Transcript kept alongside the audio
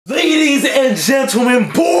Ladies and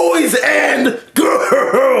gentlemen, boys and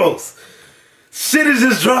girls, shit is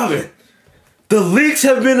just dropping. The leaks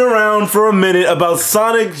have been around for a minute about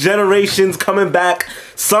Sonic Generations coming back,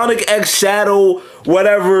 Sonic X Shadow,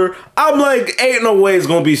 whatever. I'm like, ain't no way it's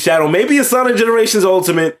gonna be Shadow. Maybe it's Sonic Generations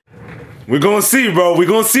Ultimate. We're gonna see, bro. We're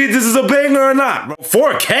gonna see if this is a banger or not, bro.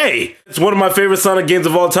 4K. It's one of my favorite Sonic games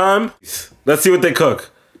of all time. Let's see what they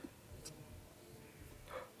cook.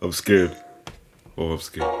 I'm scared. Oh, I'm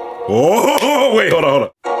scared. Oh, wait, hold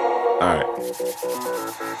on. All right.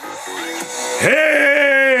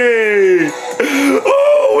 Hey!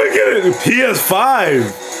 Oh, we're getting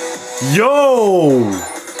PS5. Yo,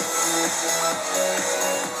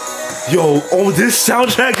 oh, this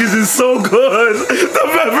soundtrack is so good. The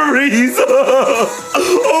memories.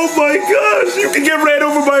 Oh my gosh, you can get ran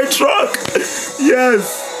over by a truck.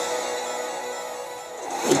 Yes.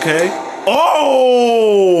 Okay.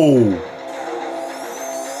 Oh!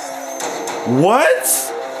 What?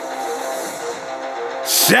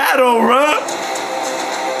 Shadowrun?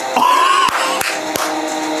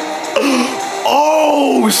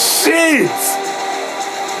 Oh shit!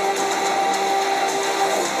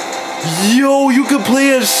 Yo, you can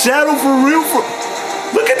play as Shadow for real.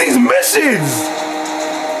 Look at these missions.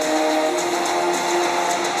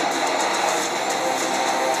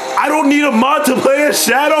 I don't need a mod to play as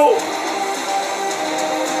Shadow.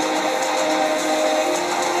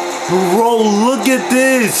 Bro, look at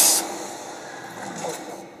this.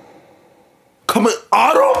 Coming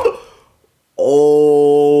autumn?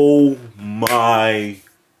 Oh my.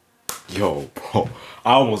 Yo, bro.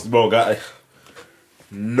 I almost, bro, got.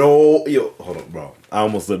 No, yo, hold on, bro. I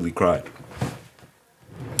almost literally cried.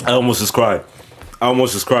 They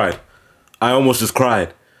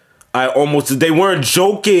weren't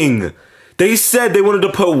joking. They said they wanted to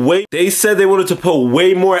put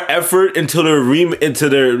way more effort into their remakes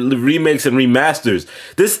and remasters.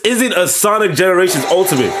 This isn't a Sonic Generations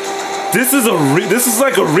Ultimate. This is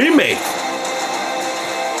like a remake.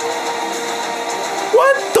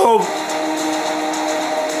 What the?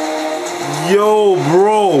 Yo,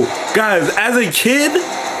 bro. Guys, as a kid,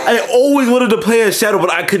 I always wanted to play as Shadow,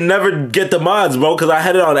 but I could never get the mods, bro, because I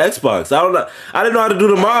had it on Xbox. I didn't know how to do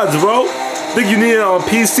the mods, bro. I think you need it on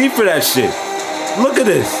PC for that shit. Look at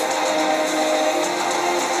this.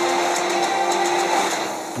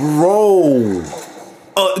 Bro.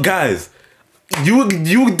 Guys, you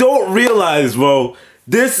don't realize, bro.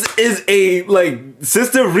 This is a, this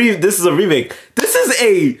is a remake. This is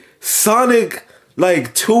a Sonic,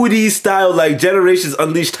 2D style, Generations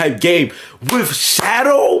Unleashed type game with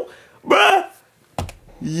Shadow, bruh.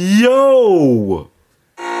 Yo.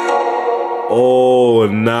 Oh,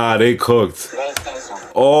 nah, they cooked.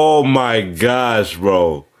 Oh my gosh,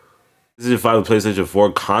 bro. This is your final PlayStation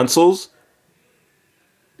 4 consoles?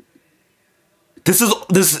 This is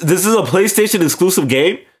a PlayStation exclusive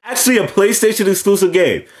game? Actually a PlayStation exclusive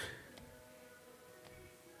game.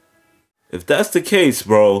 If that's the case,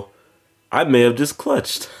 bro, I may have just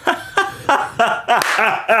clutched. I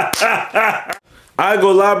ain't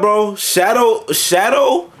gonna lie, bro. Shadow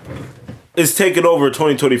is taking over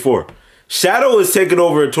 2024. Shadow is taking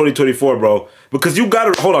over in 2024, bro. Because you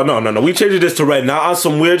gotta, hold on, no. We changing this to red now on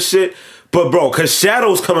some weird shit. But bro, cause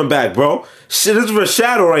Shadow's coming back, bro. Shit, this is for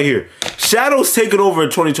Shadow right here. Shadow's taking over in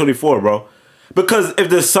 2024, bro. Because if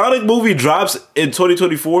the Sonic movie drops in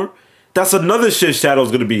 2024, that's another shit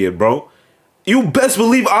Shadow's gonna be in, bro. You best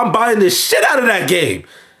believe I'm buying the shit out of that game.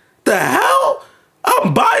 The hell?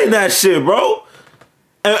 I'm buying that shit, bro.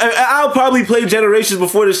 And I'll probably play Generations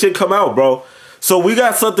before this shit come out, bro. So we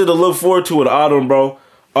got something to look forward to in autumn, bro.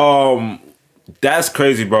 That's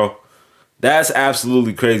crazy, bro. That's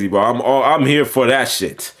absolutely crazy, bro. I'm here for that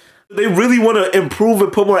shit. They really want to improve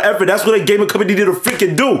and put more effort. That's what a gaming company need to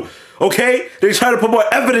freaking do, okay? They try to put more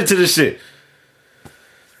effort into this shit.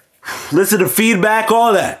 Listen to feedback,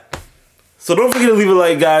 all that. So don't forget to leave a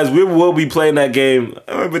like, guys. We will be playing that game.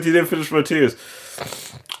 But you didn't finish Frontiers.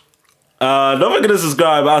 Don't forget to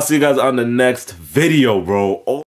subscribe. I'll see you guys on the next video, bro.